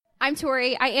I'm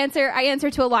Tori. I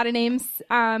answer to a lot of names.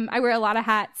 I wear a lot of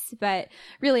hats, but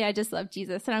really I just love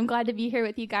Jesus, and I'm glad to be here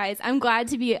with you guys. I'm glad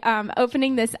to be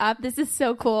opening this up. This is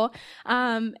so cool.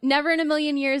 Never in a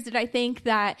million years did I think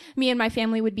that me and my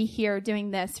family would be here doing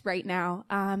this right now.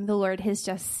 The Lord has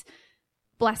just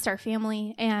blessed our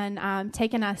family and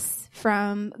taken us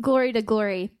from glory to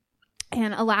glory,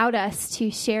 and allowed us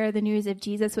to share the news of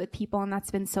Jesus with people, and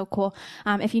that's been so cool.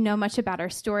 If you know much about our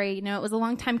story, you know it was a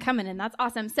long time coming, and that's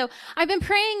awesome. So I've been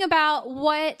praying about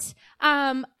what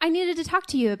I needed to talk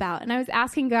to you about, and I was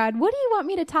asking God, what do you want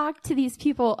me to talk to these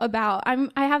people about?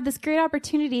 I have this great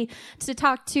opportunity to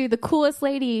talk to the coolest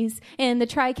ladies in the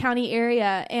Tri-County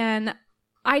area, and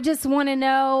I just want to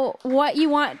know what you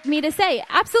want me to say.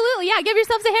 Absolutely, yeah, give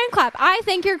yourselves a hand clap. I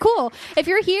think you're cool. If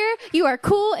you're here, you are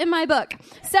cool in my book.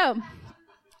 So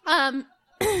I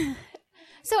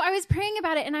was praying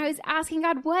about it, and I was asking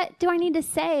God, what do I need to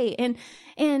say? And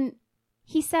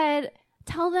he said,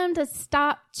 tell them to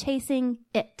stop chasing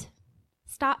it.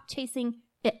 Stop chasing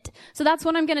it. So that's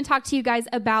what I'm going to talk to you guys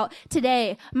about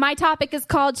today. My topic is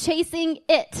called Chasing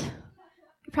It.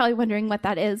 You're probably wondering what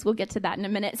that is. We'll get to that in a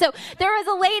minute. So there was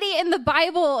a lady in the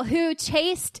Bible who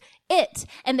chased it,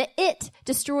 and the it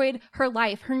destroyed her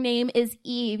life. Her name is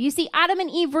Eve. You see, Adam and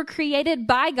Eve were created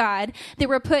by God. They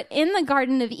were put in the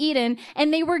Garden of Eden,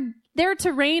 and they were there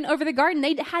to reign over the garden.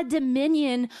 They had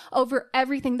dominion over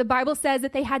everything. The Bible says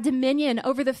that they had dominion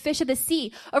over the fish of the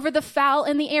sea, over the fowl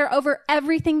in the air, over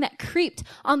everything that creeped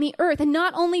on the earth. And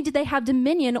not only did they have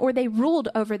dominion, or they ruled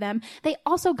over them, they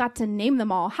also got to name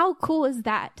them all. How cool is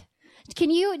that? Can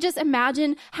you just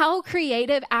imagine how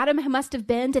creative Adam must have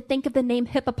been to think of the name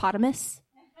hippopotamus?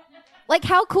 Like,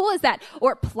 how cool is that?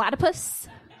 Or platypus?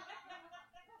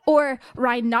 Or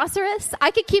rhinoceros?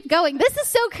 I could keep going. This is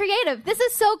so creative. This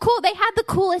is so cool. They had the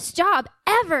coolest job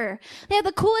ever. They had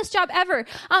the coolest job ever.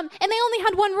 And they only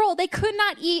had one rule. They could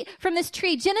not eat from this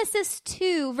tree. Genesis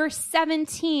 2, verse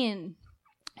 17.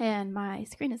 And my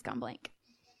screen has gone blank.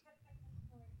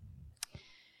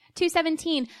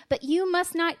 2:17, but you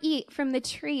must not eat from the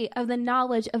tree of the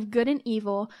knowledge of good and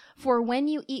evil, for when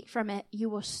you eat from it, you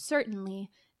will certainly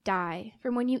die.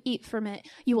 From when you eat from it,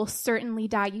 you will certainly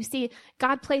die. You see,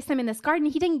 God placed them in this garden.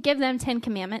 He didn't give them 10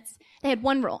 commandments. They had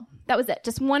one rule. That was it.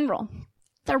 Just one rule.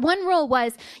 Their one rule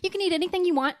was, you can eat anything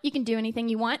you want. You can do anything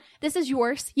you want. This is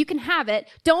yours. You can have it.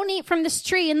 Don't eat from this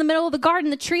tree in the middle of the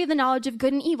garden, the tree of the knowledge of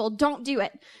good and evil. Don't do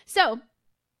it. So,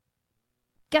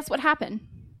 guess what happened?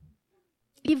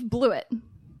 Eve blew it.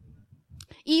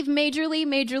 Eve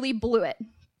majorly blew it.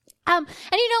 And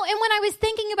when I was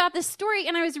thinking about this story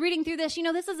and I was reading through this,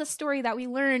 this is a story that we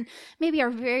learned maybe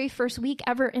our very first week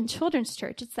ever in children's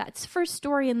church. It's that first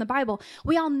story in the Bible.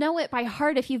 We all know it by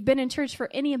heart if you've been in church for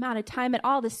any amount of time at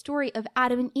all, the story of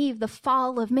Adam and Eve, the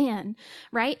fall of man,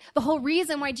 right? The whole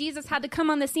reason why Jesus had to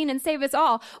come on the scene and save us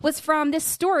all was from this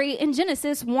story in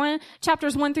Genesis 1,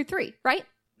 chapters 1 through 3, right?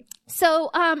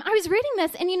 So I was reading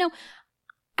this, and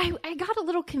I got a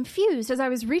little confused as I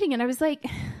was reading it. I was like,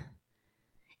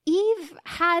 Eve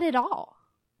had it all.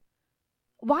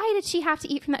 Why did she have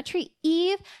to eat from that tree?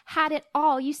 Eve had it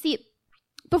all. You see,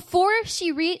 before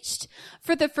she reached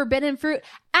for the forbidden fruit,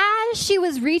 as she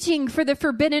was reaching for the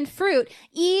forbidden fruit,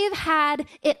 Eve had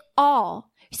it all.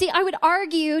 See, I would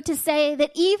argue to say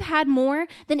that Eve had more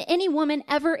than any woman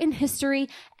ever in history,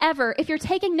 ever. If you're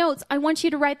taking notes, I want you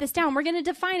to write this down. We're going to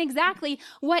define exactly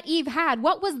what Eve had.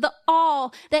 What was the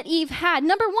all that Eve had?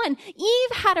 Number one,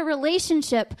 Eve had a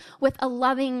relationship with a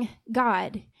loving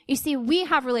God. You see, we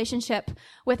have a relationship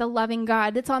with a loving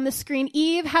God. That's on the screen.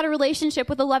 Eve had a relationship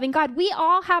with a loving God. We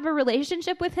all have a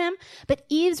relationship with him, but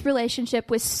Eve's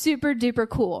relationship was super duper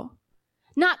cool.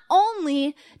 Not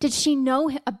only did she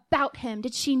know about him,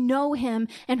 did she know him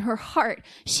in her heart,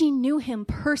 she knew him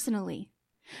personally.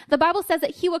 The Bible says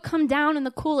that he would come down in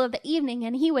the cool of the evening,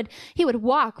 and he would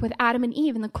walk with Adam and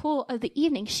Eve in the cool of the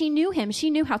evening. She knew him. She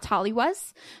knew how tall he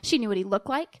was. She knew what he looked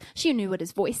like. She knew what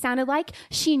his voice sounded like.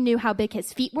 She knew how big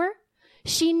his feet were.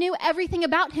 She knew everything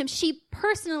about him. She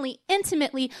personally,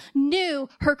 intimately knew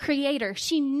her creator.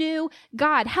 She knew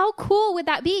God. How cool would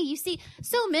that be? You see,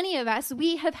 so many of us,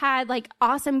 we have had like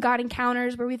awesome God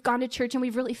encounters where we've gone to church and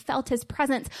we've really felt his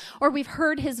presence, or we've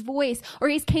heard his voice, or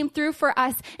he's came through for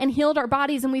us and healed our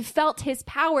bodies and we've felt his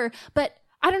power. But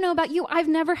I don't know about you, I've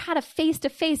never had a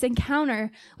face-to-face encounter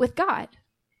with God.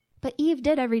 But Eve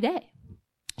did every day.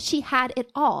 She had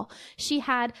it all. She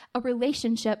had a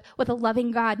relationship with a loving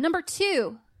God. Number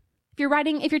two,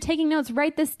 if you're taking notes,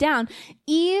 write this down.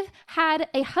 Eve had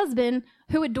a husband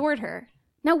who adored her.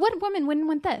 Now, what woman wouldn't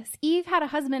want this? Eve had a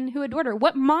husband who adored her.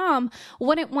 What mom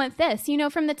wouldn't want this?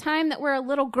 From the time that we're a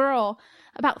little girl,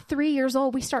 about 3 years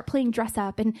old, we start playing dress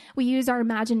up and we use our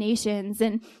imaginations.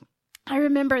 And I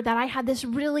remember that I had this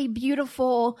really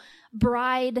beautiful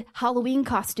bride Halloween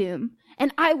costume.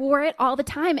 And I wore it all the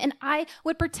time. And I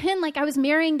would pretend like I was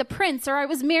marrying the prince, or I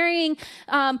was marrying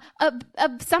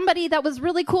somebody that was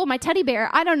really cool, my teddy bear.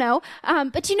 I don't know.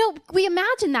 But we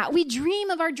imagine that. We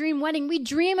dream of our dream wedding. We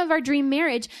dream of our dream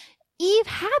marriage. Eve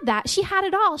had that. She had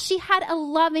it all. She had a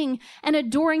loving and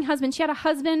adoring husband. She had a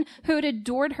husband who had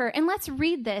adored her. And let's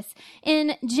read this.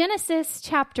 In Genesis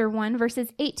chapter 1, verses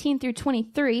 18 through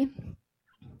 23,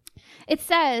 it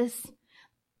says,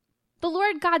 "The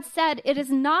Lord God said, 'It is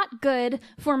not good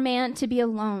for man to be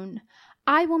alone.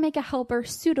 I will make a helper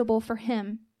suitable for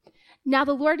him.' Now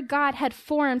the Lord God had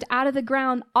formed out of the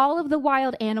ground all of the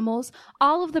wild animals,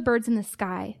 all of the birds in the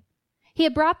sky. He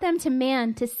had brought them to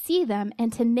man to see them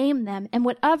and to name them, and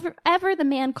whatever the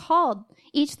man called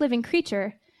each living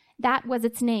creature, that was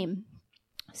its name.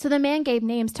 So the man gave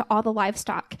names to all the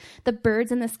livestock, the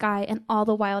birds in the sky, and all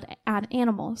the wild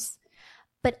animals.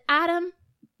 But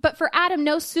for Adam,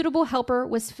 no suitable helper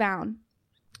was found.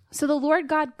 So the Lord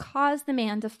God caused the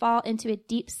man to fall into a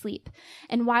deep sleep.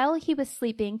 And while he was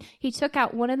sleeping, he took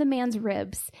out one of the man's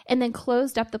ribs and then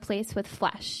closed up the place with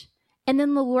flesh. And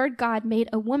then the Lord God made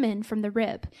a woman from the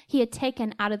rib he had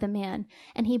taken out of the man.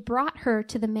 And he brought her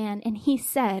to the man, and he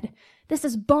said, 'This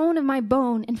is bone of my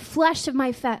bone and flesh of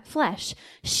my flesh.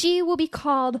 She will be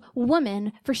called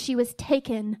woman, for she was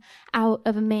taken out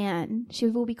of man.'" She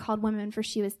will be called woman, for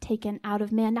she was taken out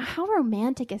of man. Now, how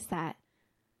romantic is that?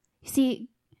 You see,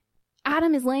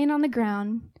 Adam is laying on the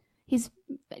ground.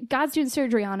 God's doing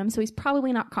surgery on him, so he's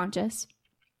probably not conscious.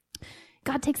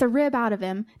 God takes a rib out of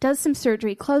him, does some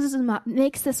surgery, closes him up,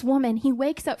 makes this woman. He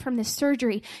wakes up from this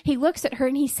surgery. He looks at her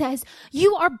and he says,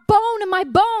 "You are bone of my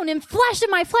bone and flesh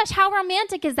of my flesh." How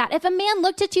romantic is that? If a man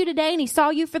looked at you today and he saw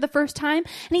you for the first time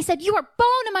and he said, "You are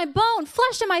bone of my bone,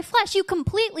 flesh of my flesh, you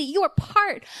are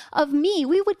part of me,"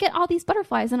 we would get all these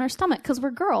butterflies in our stomach because we're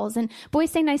girls and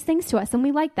boys say nice things to us and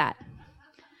we like that.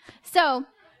 So,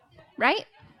 right?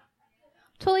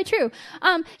 Totally true.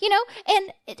 And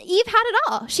Eve had it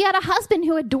all. She had a husband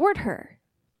who adored her.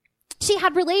 She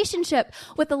had relationship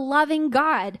with a loving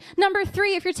God. Number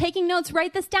 3, if you're taking notes,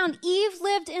 write this down. Eve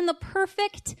lived in the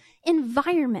perfect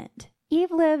environment.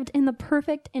 Eve lived in the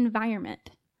perfect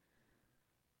environment.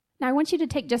 Now, I want you to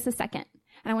take just a second,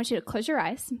 and I want you to close your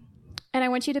eyes, and I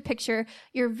want you to picture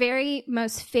your very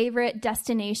most favorite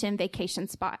destination vacation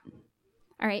spot.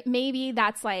 All right, maybe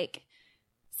that's like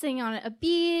sitting on a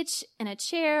beach in a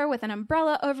chair with an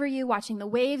umbrella over you, watching the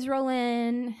waves roll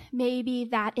in. Maybe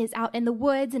that is out in the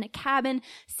woods in a cabin,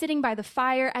 sitting by the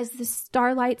fire as the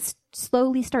starlights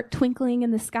slowly start twinkling in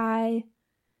the sky.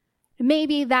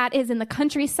 Maybe that is in the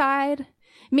countryside.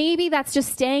 Maybe that's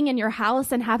just staying in your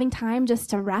house and having time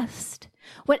just to rest.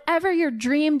 Whatever your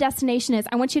dream destination is,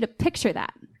 I want you to picture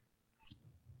that.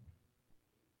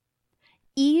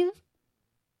 Eve,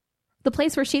 the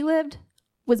place where she lived,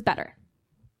 was better.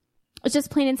 It's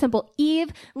just plain and simple.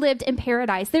 Eve lived in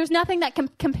paradise. There's nothing that can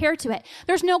compare to it.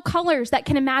 There's no colors that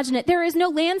can imagine it. There is no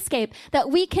landscape that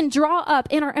we can draw up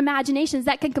in our imaginations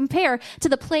that can compare to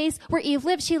the place where Eve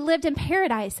lived. She lived in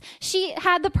paradise. She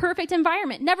had the perfect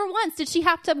environment. Never once did she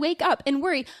have to wake up and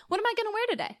worry, what am I going to wear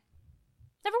today?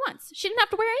 Never once. She didn't have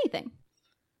to wear anything.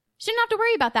 She didn't have to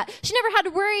worry about that. She never had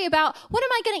to worry about, what am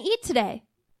I going to eat today?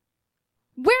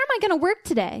 Where am I going to work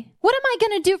today? What am I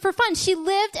going to do for fun? She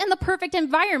lived in the perfect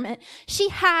environment. She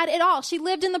had it all. She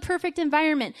lived in the perfect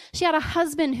environment. She had a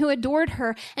husband who adored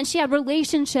her, and she had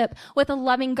relationship with a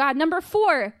loving God. Number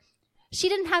 4, she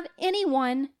didn't have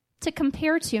anyone to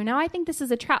compare to. Now, I think this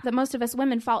is a trap that most of us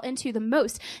women fall into the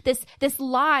most, this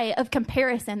lie of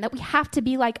comparison, that we have to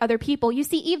be like other people. You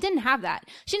see, Eve didn't have that.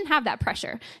 She didn't have that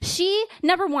pressure. She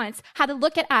never once had to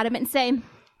look at Adam and say,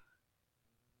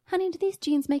 "Honey, do these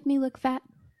jeans make me look fat?"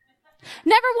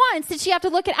 Never once did she have to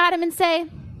look at Adam and say,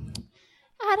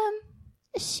 "Adam,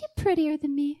 is she prettier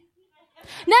than me?"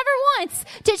 Never once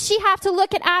did she have to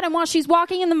look at Adam while she's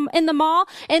walking in the mall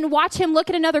and watch him look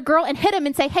at another girl and hit him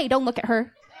and say, "Hey, don't look at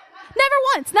her." Never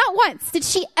once, not once did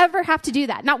she ever have to do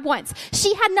that. Not once.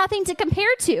 She had nothing to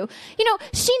compare to.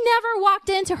 She never walked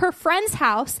into her friend's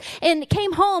house and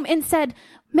came home and said,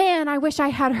 "Man, I wish I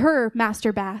had her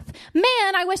master bath.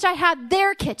 Man, I wish I had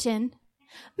their kitchen.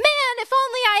 Man, if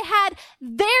only I had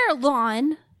their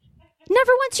lawn."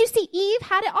 Never once. You see, Eve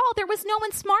had it all. There was no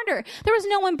one smarter. There was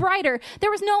no one brighter.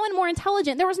 There was no one more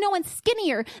intelligent. There was no one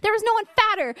skinnier. There was no one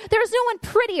fatter. There was no one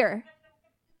prettier.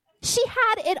 She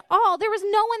had it all. There was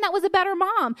no one that was a better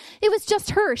mom. It was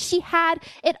just her. She had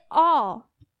it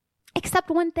all, except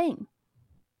one thing.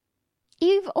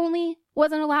 Eve only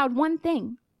wasn't allowed one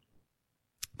thing.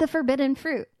 the forbidden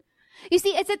fruit. You see,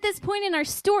 it's at this point in our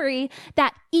story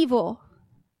that evil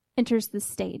enters the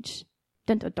stage.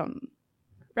 Dun, dun, dun.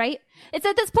 Right? It's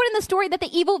at this point in the story that the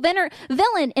evil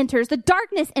villain enters, the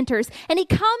darkness enters, and he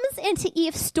comes into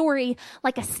Eve's story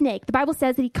like a snake. The Bible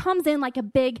says that he comes in like a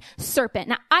big serpent.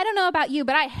 Now, I don't know about you,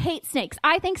 but I hate snakes.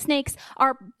 I think snakes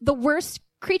are the worst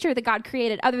creature that God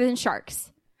created other than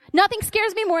sharks. Nothing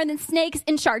scares me more than snakes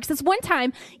and sharks. This one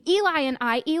time,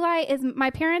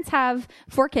 my parents have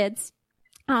 4 kids.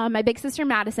 My big sister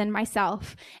Madison,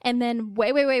 myself, and then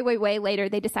way later,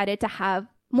 they decided to have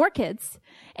more kids.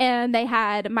 And they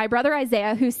had my brother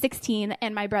Isaiah, who's 16,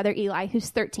 and my brother Eli, who's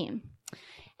 13.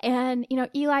 And,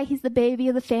 Eli, he's the baby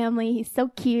of the family. He's so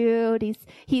cute.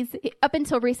 He's up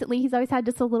until recently, he's always had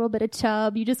just a little bit of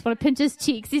chub. You just want to pinch his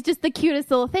cheeks. He's just the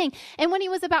cutest little thing. And when he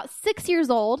was about 6 years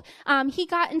old, he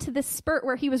got into this spurt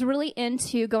where he was really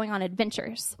into going on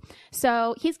adventures.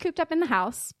 So he's cooped up in the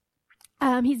house.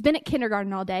 He's been at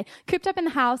kindergarten all day, cooped up in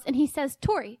the house, and he says,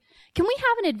 "Tori, can we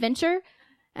have an adventure?"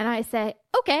 And I say,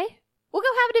 "Okay, we'll go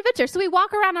have an adventure." So we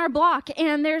walk around our block,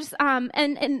 and there's and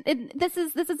this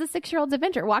is a 6-year-old's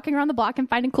adventure, walking around the block and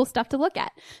finding cool stuff to look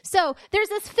at. So there's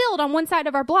this field on one side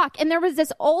of our block, and there was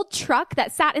this old truck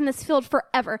that sat in this field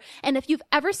forever. And if you've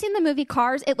ever seen the movie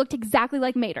Cars, it looked exactly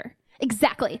like Mater.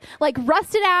 Exactly. Like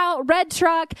rusted out, red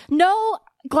truck, no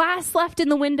glass left in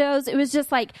the windows. It was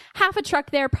just like half a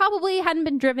truck there, probably hadn't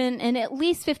been driven in at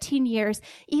least 15 years.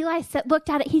 Eli looked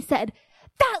at it. He said,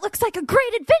 "That looks like a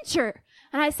great adventure."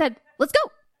 And I said, "Let's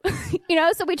go."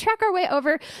 So we trek our way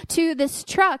over to this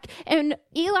truck, and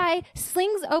Eli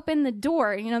slings open the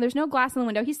door. There's no glass in the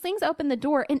window. He slings open the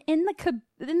door, and in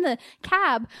the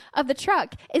cab of the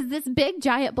truck is this big,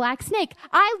 giant black snake.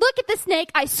 I look at the snake,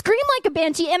 I scream like a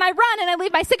banshee, and I run, and I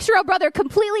leave my 6-year-old brother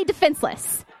completely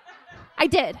defenseless. I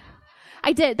did.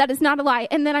 That is not a lie.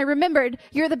 And then I remembered,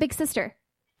 "You're the big sister."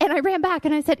 And I ran back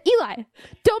and I said, "Eli,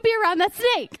 don't be around that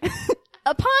snake."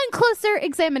 Upon closer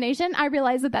examination, I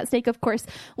realized that snake, of course,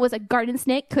 was a garden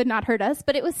snake, could not hurt us,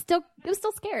 but it was still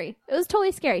scary. It was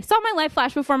totally scary. Saw my life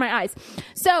flash before my eyes.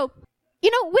 So,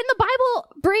 when the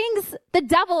Bible brings the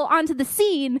devil onto the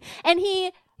scene and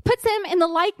he puts him in the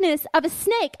likeness of a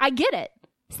snake, I get it.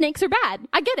 Snakes are bad.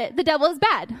 I get it. The devil is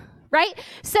bad, right?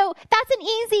 So that's an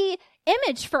easy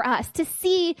image for us to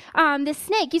see this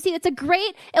snake. You see, it's a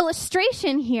great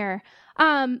illustration here.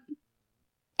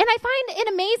 And I find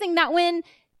it amazing that when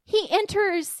he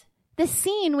enters the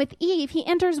scene with Eve, he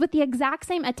enters with the exact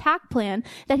same attack plan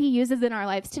that he uses in our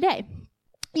lives today.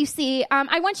 You see,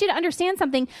 I want you to understand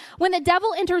something. When the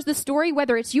devil enters the story,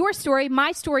 whether it's your story,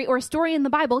 my story, or a story in the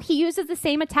Bible, he uses the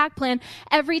same attack plan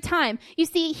every time. You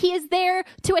see, he is there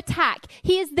to attack.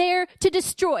 He is there to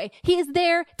destroy. He is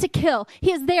there to kill.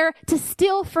 He is there to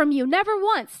steal from you. Never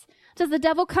once does the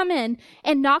devil come in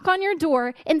and knock on your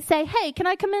door and say, "Hey, can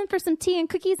I come in for some tea and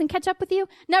cookies and catch up with you?"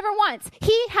 Never once.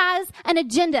 He has an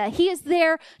agenda. He is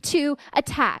there to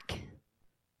attack.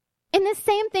 And the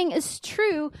same thing is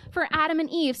true for Adam and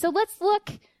Eve. So let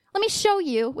me show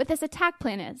you what this attack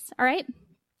plan is, all right?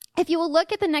 If you will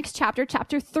look at the next chapter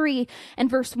 3 and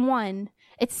verse 1,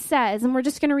 it says, and we're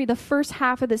just going to read the first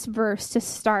half of this verse to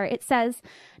start. It says,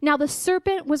 "Now the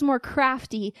serpent was more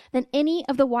crafty than any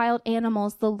of the wild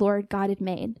animals the Lord God had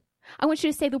made." I want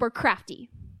you to say the word crafty.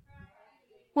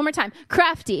 One more time.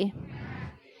 Crafty.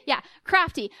 Yeah,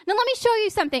 crafty. Now let me show you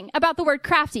something about the word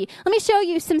crafty. Let me show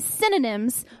you some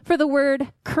synonyms for the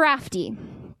word crafty.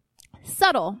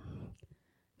 Subtle,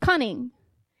 cunning,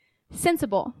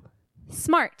 sensible,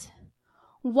 smart,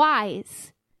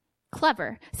 wise,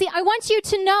 clever. See, I want you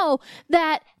to know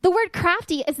that the word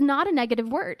crafty is not a negative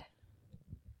word.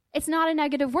 It's not a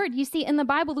negative word. You see, in the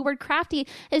Bible, the word crafty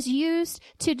is used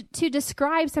to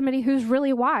describe somebody who's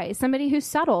really wise, somebody who's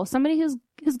subtle, somebody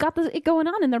who's got it going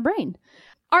on in their brain.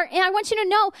 And I want you to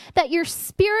know that your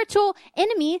spiritual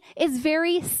enemy is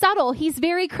very subtle. He's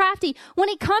very crafty. When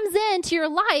he comes into your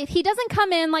life, he doesn't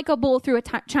come in like a bull through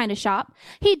a china shop.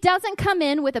 He doesn't come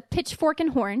in with a pitchfork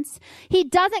and horns. He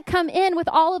doesn't come in with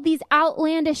all of these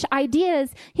outlandish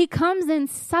ideas. He comes in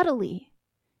subtly.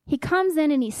 He comes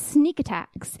in and he sneak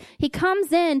attacks. He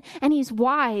comes in and he's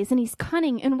wise and he's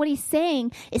cunning. And what he's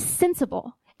saying is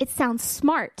sensible. It sounds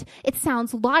smart. It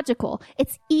sounds logical.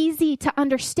 It's easy to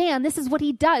understand. This is what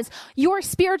he does. Your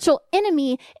spiritual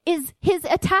enemy his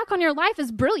attack on your life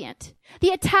is brilliant. The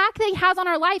attack that he has on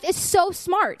our life is so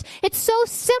smart. It's so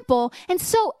simple and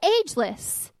so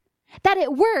ageless that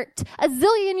it worked a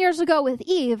zillion years ago with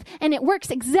Eve, and it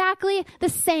works exactly the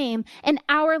same in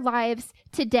our lives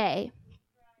today.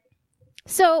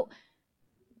 So,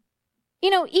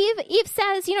 Eve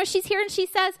says, she's here and she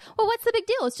says, "Well, what's the big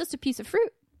deal? It's just a piece of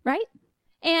fruit." Right?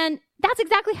 And That's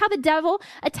exactly how the devil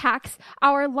attacks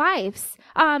our lives.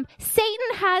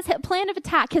 Satan has a plan of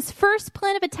attack. His first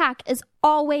plan of attack is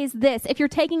always this. If you're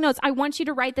taking notes, I want you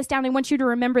to write this down. I want you to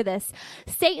remember this.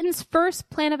 Satan's first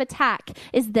plan of attack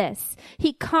is this.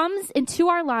 He comes into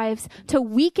our lives to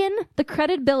weaken the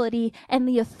credibility and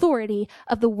the authority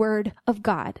of the Word of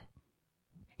God.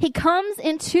 He comes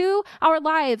into our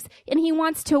lives and he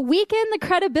wants to weaken the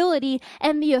credibility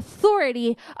and the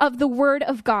authority of the Word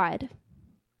of God.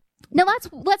 Now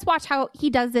let's watch how he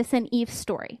does this in Eve's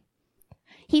story.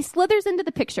 He slithers into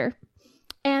the picture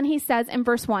and he says in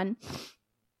verse 1,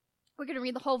 we're going to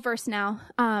read the whole verse now,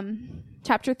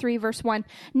 chapter 3, verse 1.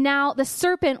 Now the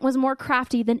serpent was more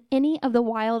crafty than any of the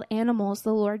wild animals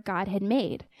the Lord God had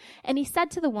made. And he said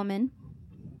to the woman,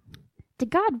 did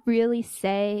God really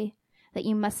say that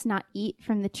you must not eat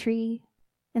from the tree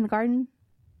in the garden?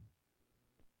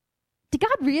 Did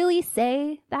God really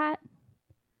say that?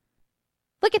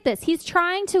 Look at this. He's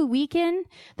trying to weaken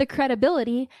the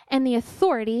credibility and the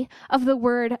authority of the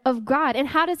Word of God. And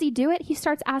how does he do it? He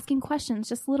starts asking questions,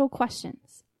 just little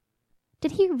questions.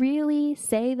 Did he really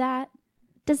say that?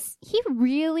 Does he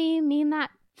really mean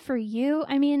that for you?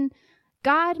 I mean,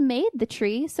 God made the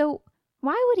tree, so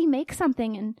why would he make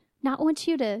something and not want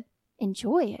you to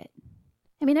enjoy it?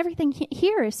 I mean, everything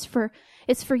here is for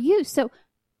you. So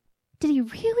did he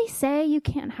really say you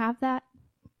can't have that?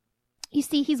 You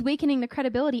see, he's weakening the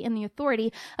credibility and the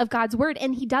authority of God's Word,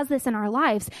 and he does this in our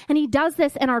lives, and he does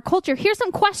this in our culture. Here's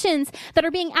some questions that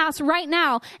are being asked right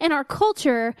now in our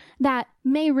culture that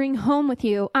may ring home with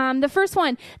you. The first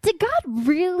one, did God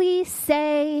really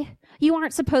say you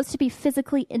aren't supposed to be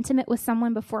physically intimate with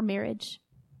someone before marriage?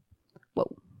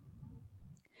 Whoa.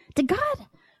 Did God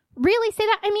really say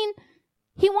that? I mean,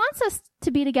 he wants us to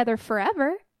be together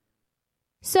forever.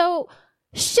 So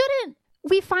shouldn't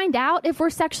we find out if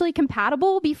we're sexually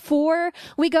compatible before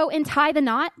we go and tie the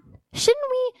knot? Shouldn't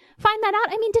we find that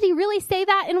out? I mean, did he really say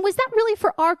that? And was that really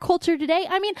for our culture today?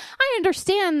 I mean, I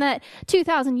understand that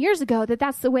 2,000 years ago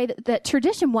that's the way that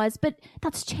tradition was, but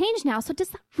that's changed now. So does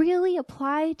that really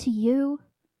apply to you?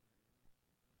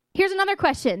 Here's another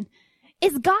question.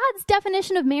 Is God's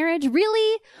definition of marriage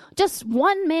really just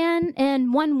one man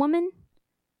and one woman?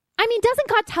 I mean, doesn't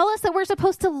God tell us that we're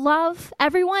supposed to love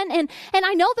everyone? And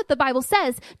I know that the Bible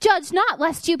says, judge not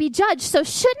lest you be judged. So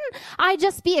shouldn't I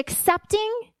just be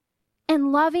accepting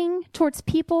and loving towards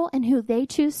people and who they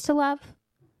choose to love?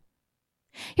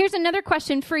 Here's another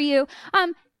question for you.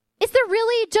 Is there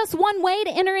really just one way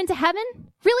to enter into heaven?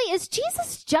 Really, is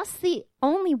Jesus just the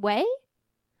only way?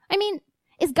 I mean,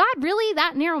 is God really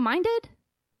that narrow-minded?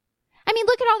 I mean,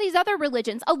 look at all these other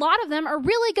religions. A lot of them are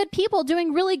really good people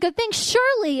doing really good things.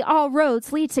 Surely all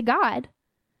roads lead to God.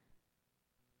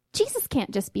 Jesus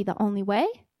can't just be the only way.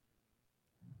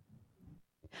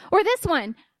 Or this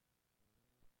one.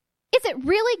 Is it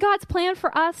really God's plan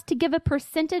for us to give a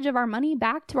percentage of our money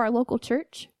back to our local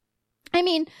church? I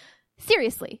mean,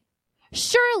 seriously.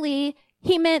 Surely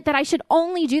he meant that I should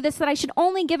only do this, that I should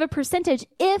only give a percentage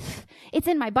if it's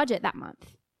in my budget that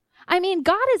month. I mean,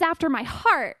 God is after my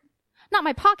heart, not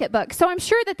my pocketbook. So I'm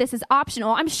sure that this is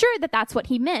optional. I'm sure that that's what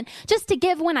he meant, just to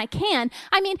give when I can.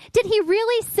 I mean, did he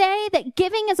really say that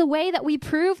giving is a way that we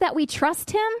prove that we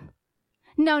trust him?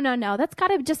 No. That's got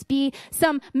to just be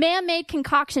some man-made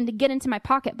concoction to get into my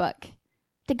pocketbook.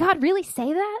 Did God really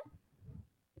say that?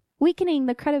 Weakening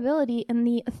the credibility and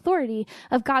the authority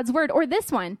of God's word. Or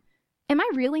this one, am I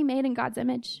really made in God's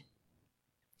image?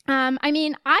 I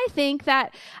mean, I think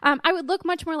that I would look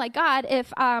much more like God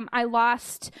if I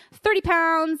lost 30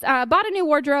 pounds, bought a new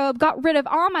wardrobe, got rid of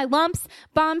all my lumps,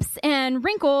 bumps, and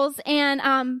wrinkles,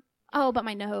 and, but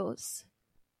my nose.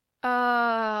 Oh,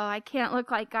 I can't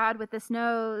look like God with this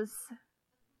nose.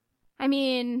 I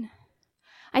mean,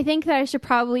 I think that I should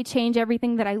probably change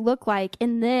everything that I look like,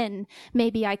 and then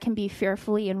maybe I can be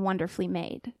fearfully and wonderfully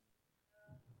made.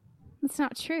 That's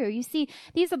not true. You see,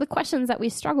 these are the questions that we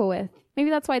struggle with. Maybe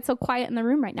that's why it's so quiet in the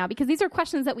room right now, because these are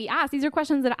questions that we ask. These are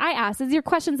questions that I ask. These are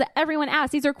questions that everyone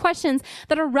asks. These are questions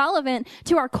that are relevant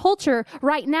to our culture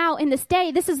right now in this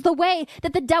day. This is the way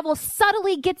that the devil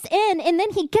subtly gets in, and then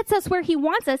he gets us where he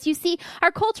wants us. You see,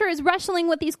 our culture is wrestling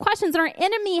with these questions, and our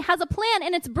enemy has a plan,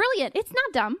 and it's brilliant. It's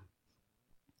not dumb.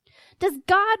 Does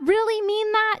God really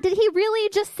mean that? Did he really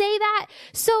just say that?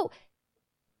 So,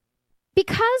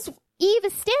 because Eve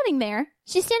is standing there,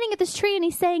 she's standing at this tree, and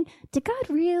he's saying, did God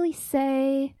really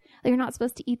say that you're not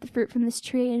supposed to eat the fruit from this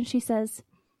tree? And she says,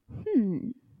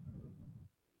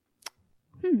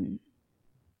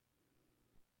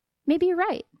 maybe you're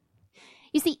right.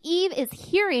 You see, Eve is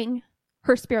hearing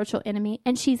her spiritual enemy,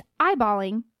 and she's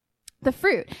eyeballing the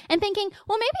fruit and thinking,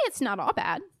 well, maybe it's not all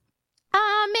bad.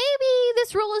 maybe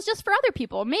this rule is just for other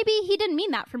people. Maybe he didn't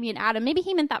mean that for me and Adam. Maybe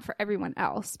he meant that for everyone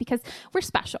else because we're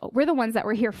special. We're the ones that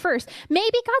were here first.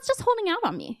 Maybe God's just holding out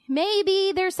on me.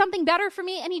 Maybe there's something better for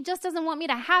me and he just doesn't want me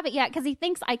to have it yet because he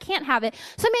thinks I can't have it.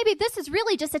 So maybe this is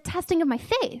really just a testing of my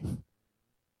faith.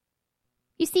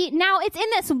 You see, now it's in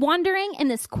this wondering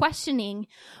and this questioning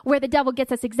where the devil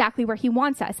gets us exactly where he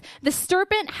wants us. The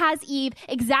serpent has Eve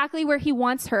exactly where he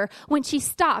wants her when she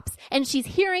stops and she's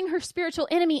hearing her spiritual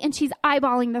enemy and she's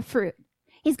eyeballing the fruit.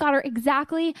 He's got her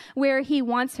exactly where he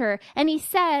wants her. And he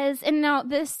says, and now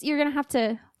this, you're going to have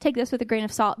to take this with a grain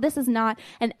of salt. This is not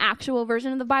an actual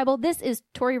version of the Bible. This is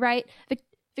Tory Wright,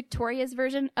 Victoria's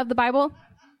version of the Bible.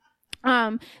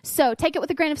 So take it with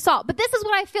a grain of salt. But this is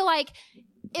what I feel like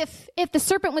if the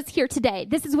serpent was here today,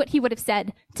 this is what he would have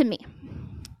said to me.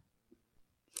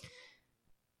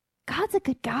 God's a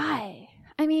good guy.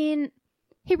 I mean,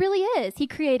 he really is. He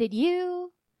created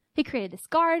you. He created this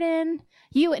garden.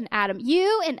 You and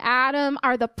Adam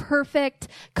are the perfect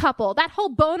couple. That whole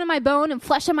bone in my bone and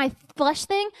flesh in my flesh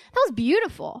thing, that was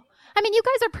beautiful. I mean, you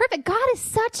guys are perfect. God is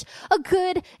such a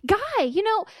good guy, you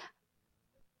know.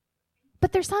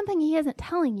 But there's something he isn't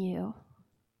telling you.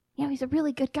 You know, he's a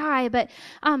really good guy, but,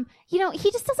 you know, he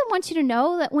just doesn't want you to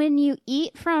know that when you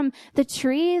eat from the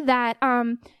tree that,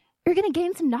 you're going to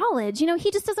gain some knowledge. You know,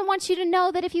 he just doesn't want you to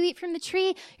know that if you eat from the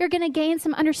tree, you're going to gain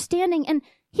some understanding. And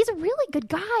he's a really good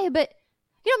guy, but,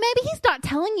 you know, maybe he's not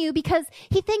telling you because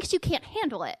he thinks you can't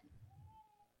handle it.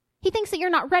 He thinks that you're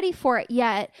not ready for it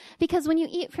yet because when you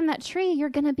eat from that tree, you're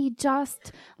going to be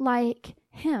just like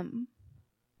the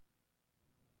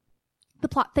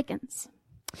plot thickens.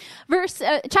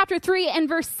 Chapter 3 and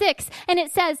verse 6, and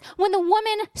it says, when the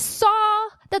woman saw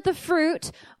that the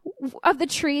fruit of the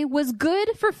tree was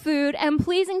good for food and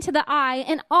pleasing to the eye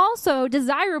and also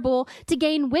desirable to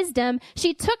gain wisdom,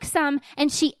 she took some and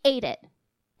she ate it.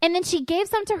 And then she gave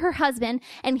some to her husband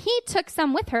and he took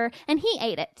some with her and he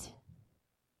ate it.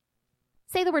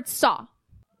 Say the word saw.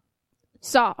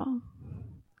 Saw.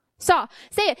 Saw.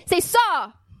 Say it. Say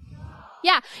saw.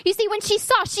 Yeah. You see, when she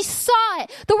saw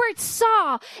it. The word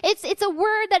saw, it's a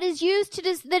word that is used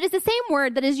that is the same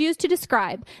word that is used to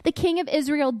describe the king of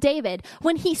Israel, David,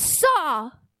 when he saw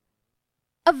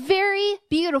a very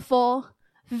beautiful,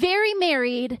 very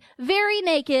married, very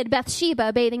naked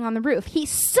Bathsheba bathing on the roof. He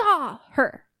saw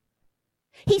her.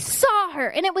 He saw her.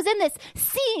 And it was in this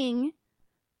seeing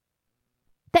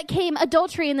that came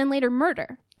adultery and then later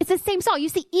murder. It's the same saw. You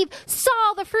see, Eve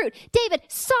saw the fruit. David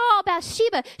saw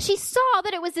Bathsheba. She saw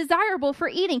that it was desirable for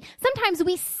eating. Sometimes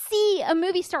we see a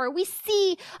movie star, we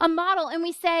see a model, and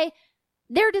we say,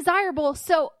 they're desirable,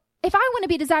 so if I want to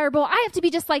be desirable, I have to be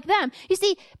just like them. You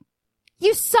see,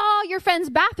 you saw your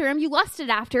friend's bathroom, you lusted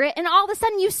after it, and all of a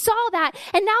sudden you saw that,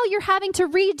 and now you're having to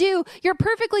redo your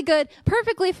perfectly good,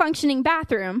 perfectly functioning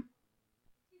bathroom.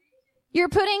 You're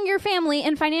putting your family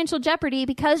in financial jeopardy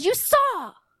because you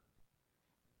saw.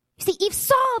 You see, Eve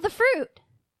saw the fruit.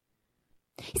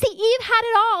 You see, Eve had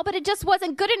it all, but it just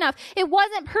wasn't good enough. It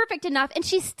wasn't perfect enough, and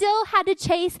she still had to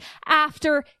chase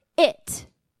after it.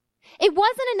 It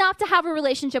wasn't enough to have a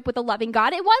relationship with a loving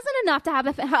God. It wasn't enough to have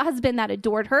a husband that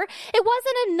adored her. It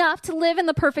wasn't enough to live in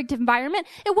the perfect environment.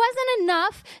 It wasn't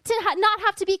enough to not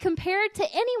have to be compared to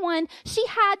anyone. She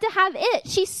had to have it.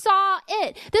 She saw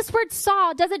it. This word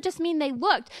saw doesn't just mean they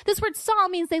looked. This word saw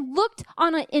means they looked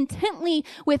on it intently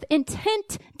with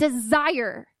intent,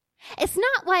 desire. It's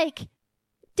not like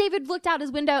David looked out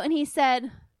his window and he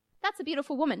said, "That's a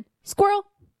beautiful woman. Squirrel."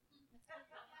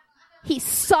 He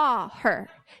saw her.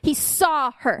 He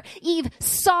saw her. Eve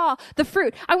saw the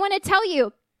fruit. I want to tell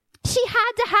you, she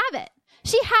had to have it.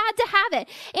 She had to have it.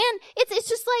 And it's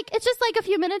just like a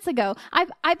few minutes ago.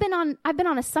 I've been on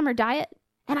a summer diet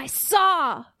and I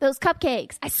saw those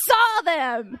cupcakes. I saw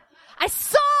them. I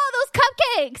saw those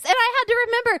cupcakes. And I had to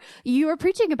remember, you were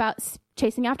preaching about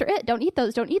chasing after it. Don't eat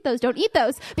those. Don't eat those. Don't eat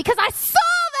those. Because I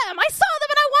saw them. I saw them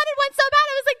and I wanted one so bad.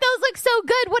 I was like, those look so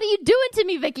good. What are you doing to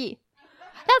me, Vicky?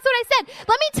 That's what I said.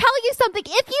 Let me tell you something.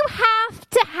 If you have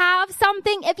to have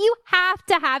something, if you have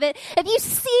to have it, if you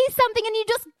see something and you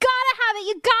just gotta have it,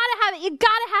 you gotta have it, you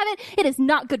gotta have it, it is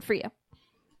not good for you.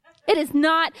 It is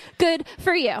not good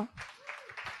for you.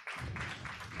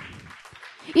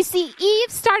 You see, Eve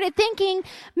started thinking,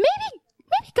 maybe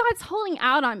God's holding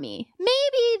out on me.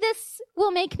 Maybe this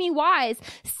will make me wise.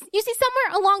 You see,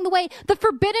 somewhere along the way, the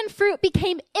forbidden fruit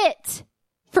became it.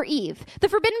 For Eve. The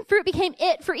forbidden fruit became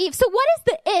it for Eve. So what is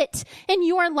the it in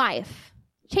your life?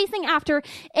 Chasing after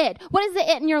it. What is the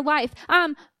it in your life?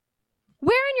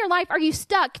 Where in your life are you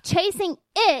stuck chasing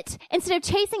it instead of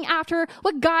chasing after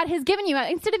what God has given you,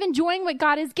 instead of enjoying what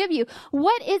God has given you?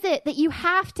 What is it that you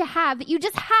have to have, that you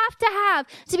just have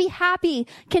to be happy,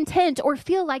 content, or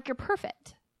feel like you're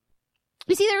perfect?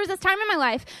 You see, there was this time in my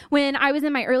life when I was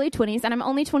in my early 20s, and I'm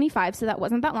only 25, so that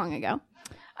wasn't that long ago.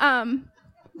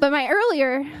 But my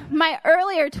earlier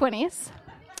 20s,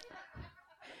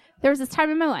 there was this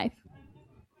time in my life.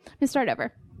 Let me start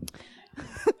over.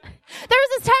 There was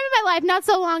this time in my life not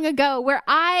so long ago where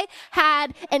I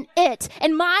had an it,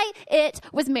 and my it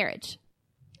was marriage.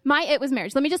 My it was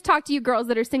marriage. Let me just talk to you girls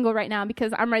that are single right now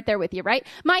because I'm right there with you, right?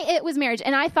 My it was marriage,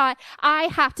 and I thought, I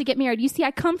have to get married. You see,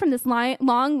 I come from this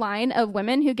long line of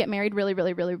women who get married really,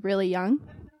 really, really, really young.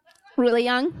 Really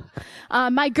young.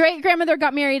 My great-grandmother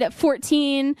got married at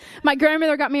 14. My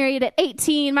grandmother got married at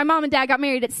 18. My mom and dad got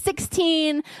married at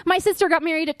 16. My sister got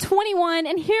married at 21.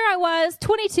 And here I was,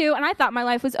 22, and I thought my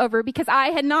life was over because I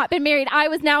had not been married. I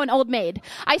was now an old maid.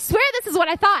 I swear this is what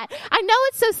I thought. I know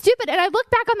it's so stupid, and I look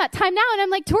back on that time now, and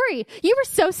I'm like, Tori, you were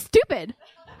so stupid.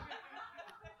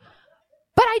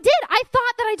 But I did. I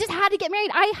thought that I just had to get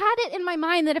married. I had it in my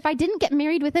mind that if I didn't get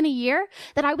married within a year,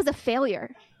 that I was a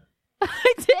failure.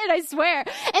 I did, I swear.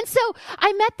 And so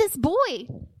I met this boy.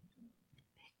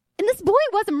 And this boy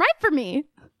wasn't right for me.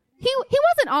 He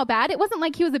wasn't all bad. It wasn't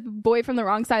like he was a boy from the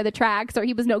wrong side of the tracks or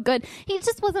he was no good. He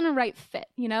just wasn't a right fit,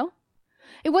 you know?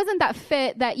 It wasn't that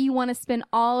fit that you want to spend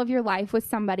all of your life with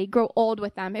somebody, grow old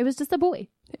with them. It was just a boy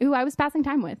who I was passing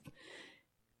time with.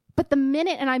 But the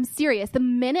minute, and I'm serious, the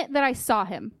minute that I saw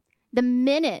him, the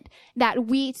minute that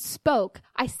we spoke,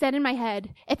 I said in my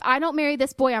head, if I don't marry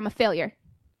this boy, I'm a failure.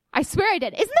 I swear I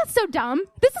did. Isn't that so dumb?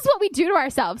 This is what we do to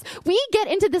ourselves. We get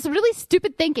into this really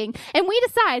stupid thinking, and we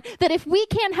decide that if we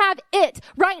can't have it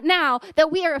right now,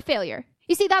 that we are a failure.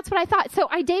 You see, that's what I thought. So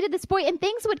I dated this boy, and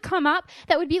things would come up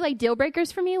that would be like deal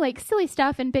breakers for me, like silly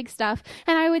stuff and big stuff.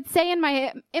 And I would say in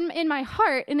my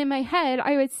heart and in my head,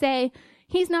 I would say,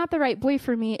 he's not the right boy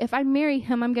for me. If I marry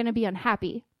him, I'm going to be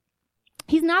unhappy.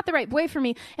 He's not the right boy for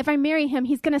me. If I marry him,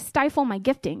 he's going to stifle my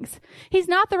giftings. He's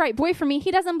not the right boy for me. He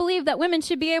doesn't believe that women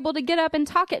should be able to get up and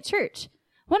talk at church.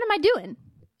 What am I doing?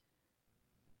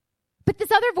 But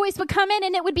this other voice would come in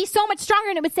and it would be so much stronger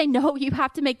and it would say, no, you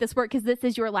have to make this work because this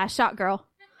is your last shot, girl.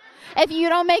 If you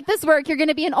don't make this work, you're going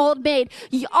to be an old maid.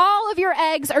 All of your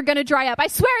eggs are going to dry up. I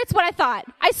swear it's what I thought.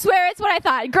 I swear it's what I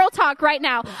thought. Girl talk right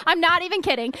now. I'm not even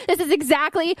kidding. This is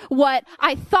exactly what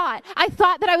I thought. I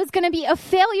thought that I was going to be a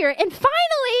failure. And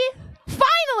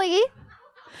finally,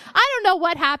 I don't know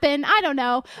what happened. I don't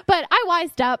know. But I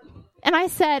wised up and I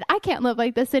said, I can't live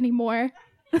like this anymore.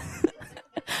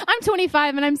 I'm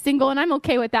 25 and I'm single and I'm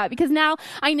okay with that because now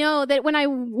I know that when I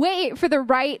wait for the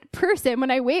right person,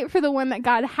 when I wait for the one that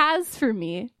God has for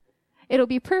me, it'll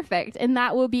be perfect and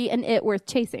that will be an it worth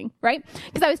chasing, right?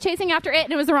 Because I was chasing after it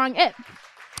and it was the wrong it.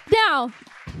 Now,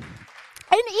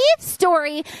 in Eve's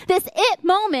story, this it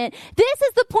moment, this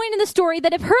is the point in the story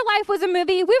that if her life was a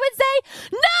movie, we would say,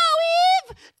 no,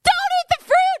 Eve, don't eat the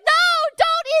fruit. No,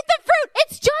 don't eat the fruit.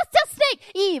 It's just a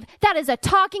snake. Eve, that is a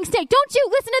talking snake. Don't you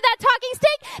listen to that talking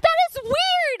snake? That is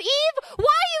weird, Eve.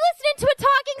 Why are you listening to a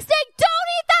talking snake? Don't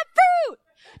eat that fruit.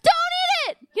 Don't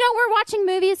eat it. You know, we're watching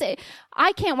movies.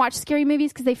 I can't watch scary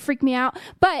movies because they freak me out.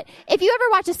 But if you ever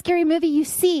watch a scary movie, you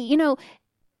see, you know,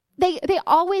 They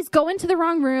always go into the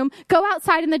wrong room, go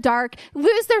outside in the dark,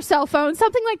 lose their cell phone,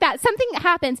 something like that. Something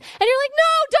happens. And you're like,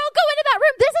 no, don't go into that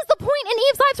room. This is the point in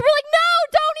Eve's life. So we're like, no,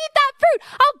 don't eat that fruit.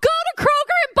 I'll go to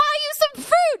Kroger and buy you some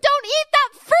fruit. Don't eat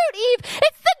that fruit, Eve.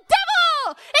 It's the devil.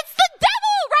 It's the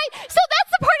devil, right? So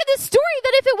that's the part of this story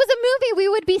that if it was a movie, we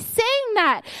would be saying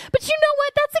that. But you know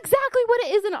what? That's exactly what it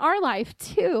is in our life,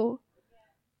 too.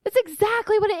 That's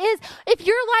exactly what it is. If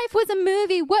your life was a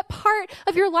movie, what part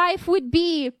of your life would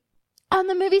be on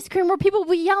the movie screen where people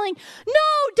will be yelling, no,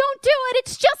 don't do it.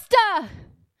 It's just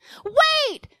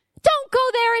wait, don't go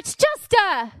there. It's just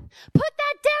put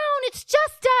that down. It's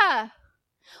just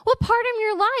what part of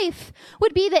your life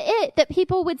would be the it that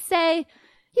people would say,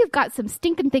 you've got some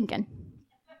stinking thinking.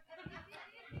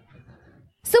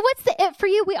 So what's the it for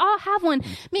you? We all have one.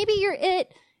 Maybe your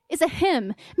it is a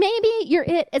hymn. Maybe your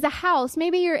it is a house.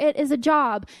 Maybe your it is a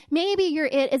job. Maybe your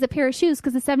it is a pair of shoes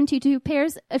because the 72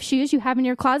 pairs of shoes you have in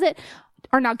your closet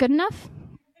are not good enough.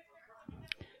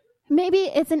 Maybe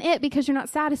it's an it because you're not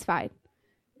satisfied.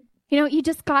 You know, you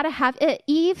just got to have it.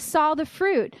 Eve saw the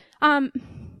fruit. And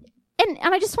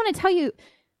I just want to tell you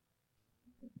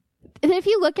that if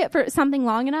you look at for something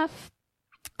long enough,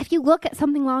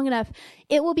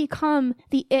 it will become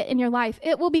the it in your life.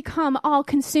 It will become all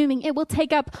consuming. It will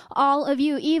take up all of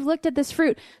you. Eve looked at this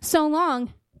fruit so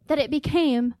long that it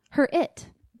became her it.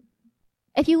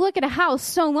 If you look at a house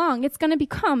so long, it's going to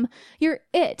become your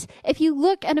it. If you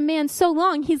look at a man so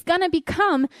long, he's going to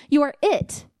become your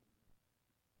it.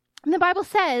 And the Bible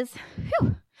says,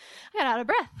 I got out of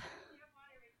breath.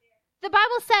 The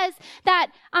Bible says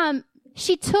that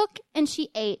she took and she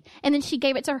ate, and then she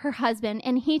gave it to her husband,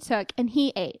 and he took and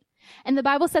he ate. And the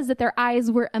Bible says that their eyes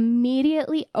were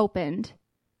immediately opened,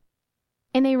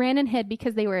 and they ran and hid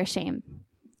because they were ashamed.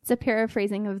 It's a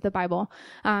paraphrasing of the Bible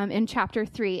in chapter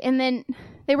 3. And then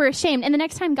they were ashamed. And the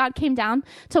next time God came down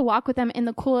to walk with them in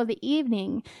the cool of the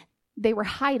evening, they were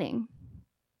hiding.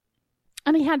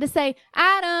 And he had to say,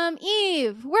 Adam,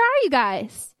 Eve, where are you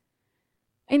guys?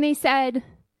 And they said,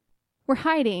 we're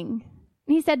hiding.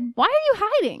 And he said, why are you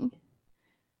hiding?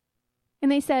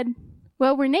 And they said,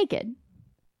 well, we're naked.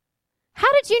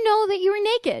 How did you know that you were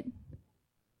naked?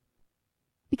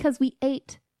 Because we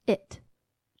ate it.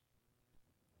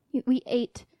 We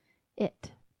ate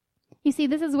it. You see,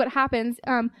 this is what happens.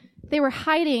 They were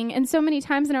hiding, and so many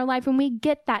times in our life when we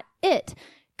get that it,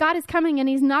 God is coming and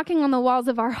he's knocking on the walls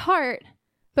of our heart,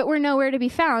 but we're nowhere to be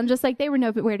found, just like they were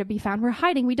nowhere to be found. We're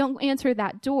hiding. We don't answer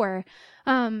that door.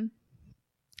 They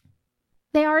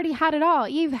already had it all.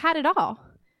 Eve had it all.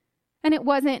 And it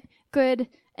wasn't good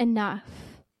enough.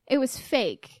 It was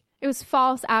fake. It was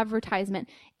false advertisement.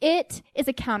 It is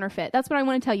a counterfeit. That's what I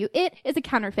want to tell you. It is a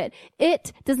counterfeit.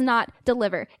 It does not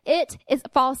deliver. It is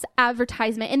false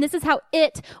advertisement. And this is how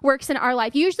it works in our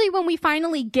life. Usually when we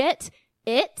finally get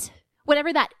it,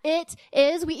 whatever that it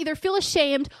is, we either feel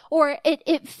ashamed or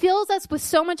it fills us with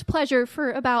so much pleasure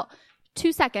for about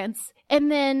 2 seconds,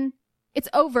 and then it's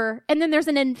over. And then there's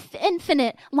an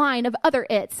infinite line of other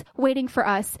it's waiting for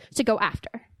us to go after.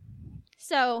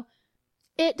 So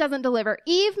it doesn't deliver.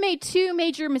 Eve made 2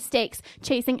 major mistakes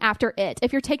chasing after it.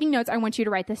 If you're taking notes, I want you to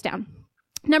write this down.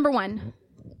 Number 1,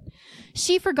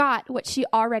 she forgot what she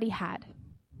already had.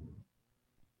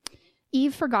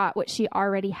 Eve forgot what she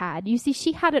already had. You see,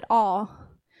 she had it all.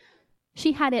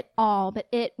 She had it all, but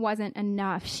it wasn't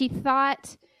enough. She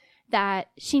thought that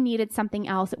she needed something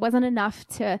else. It wasn't enough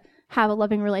to have a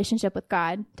loving relationship with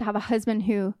God, to have a husband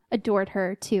who adored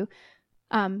her, to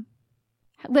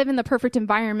live in the perfect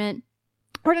environment,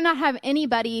 or to not have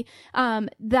anybody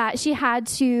that she had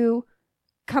to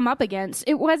come up against.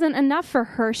 It wasn't enough for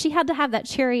her. She had to have that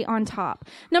cherry on top.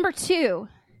 Number 2,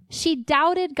 she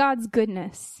doubted God's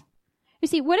goodness. You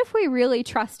see, what if we really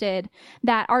trusted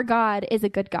that our God is a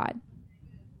good God?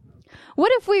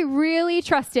 What if we really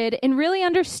trusted and really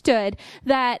understood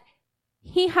that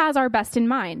he has our best in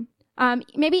mind?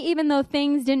 Maybe even though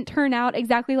things didn't turn out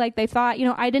exactly like they thought. You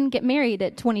know, I didn't get married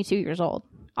at 22 years old,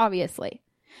 obviously.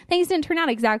 Things didn't turn out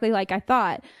exactly like I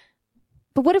thought.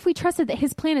 But what if we trusted that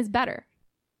his plan is better?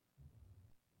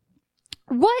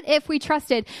 What if we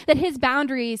trusted that his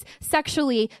boundaries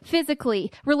sexually,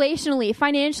 physically, relationally,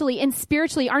 financially, and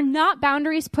spiritually are not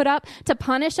boundaries put up to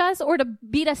punish us or to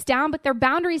beat us down, but they're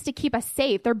boundaries to keep us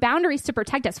safe. They're boundaries to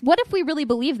protect us. What if we really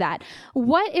believed that?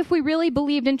 What if we really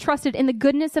believed and trusted in the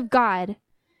goodness of God?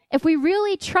 If we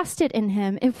really trusted in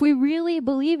him, if we really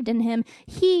believed in him,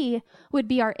 he would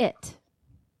be our it.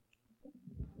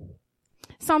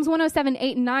 Psalms 107,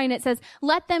 8 and 9, it says,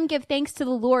 let them give thanks to the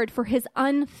Lord for his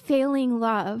unfailing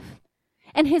love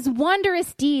and his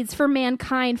wondrous deeds for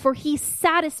mankind, for he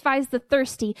satisfies the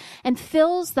thirsty and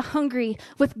fills the hungry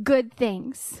with good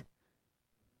things.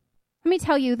 Let me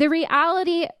tell you, the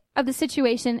reality of the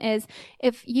situation is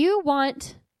if you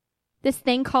want this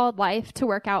thing called life to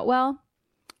work out well,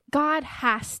 God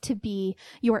has to be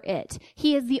your it.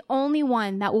 He is the only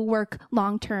one that will work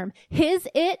long term. His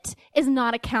it is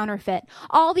not a counterfeit.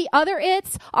 All the other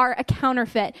its are a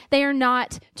counterfeit. They are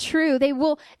not true. They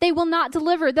will not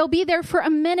deliver. They'll be there for a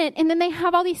minute and then they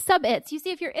have all these sub its. You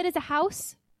see, if your it is a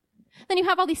house, then you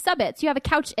have all these sub its. You have a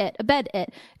couch it, a bed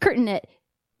it, curtain it,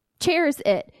 chairs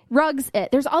it, rugs it.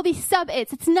 There's all these sub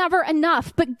its. It's never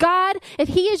enough. But God, if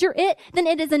he is your it, then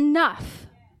it is enough.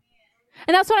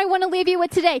 And that's what I want to leave you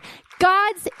with today.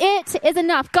 God's it is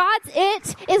enough. God's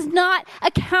it is not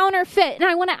a counterfeit. And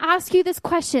I want to ask you this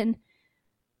question.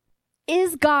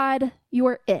 Is God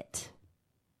your it?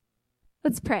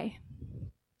 Let's pray.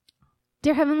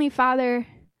 Dear Heavenly Father,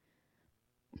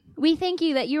 we thank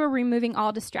you that you are removing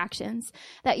all distractions,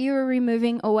 that you are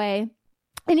removing away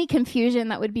any confusion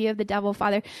that would be of the devil,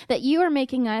 Father, that you are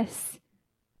making us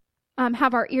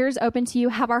have our ears open to you,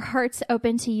 have our hearts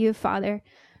open to you, Father.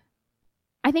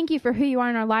 I thank you for who you are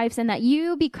in our lives and that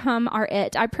you become our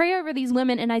it. I pray over these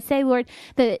women and I say, Lord,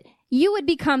 that you would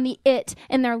become the it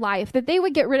in their life, that they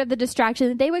would get rid of the distraction,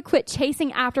 that they would quit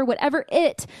chasing after whatever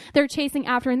it they're chasing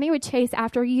after, and they would chase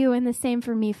after you. And the same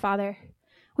for me, Father.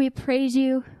 We praise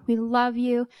you. We love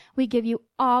you. We give you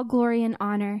all glory and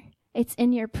honor. It's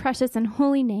in your precious and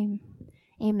holy name.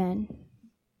 Amen.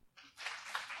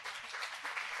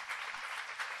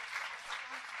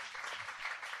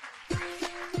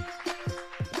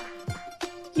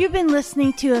 You've been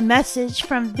listening to a message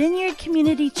from Vineyard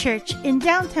Community Church in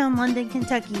downtown London,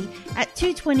 Kentucky at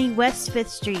 220 West 5th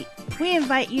Street. We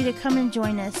invite you to come and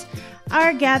join us.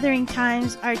 Our gathering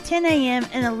times are 10 a.m.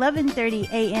 and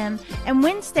 11:30 a.m. and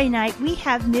Wednesday night we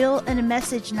have meal and a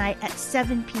message night at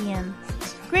 7 p.m.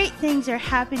 Great things are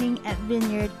happening at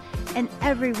Vineyard and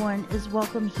everyone is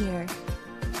welcome here.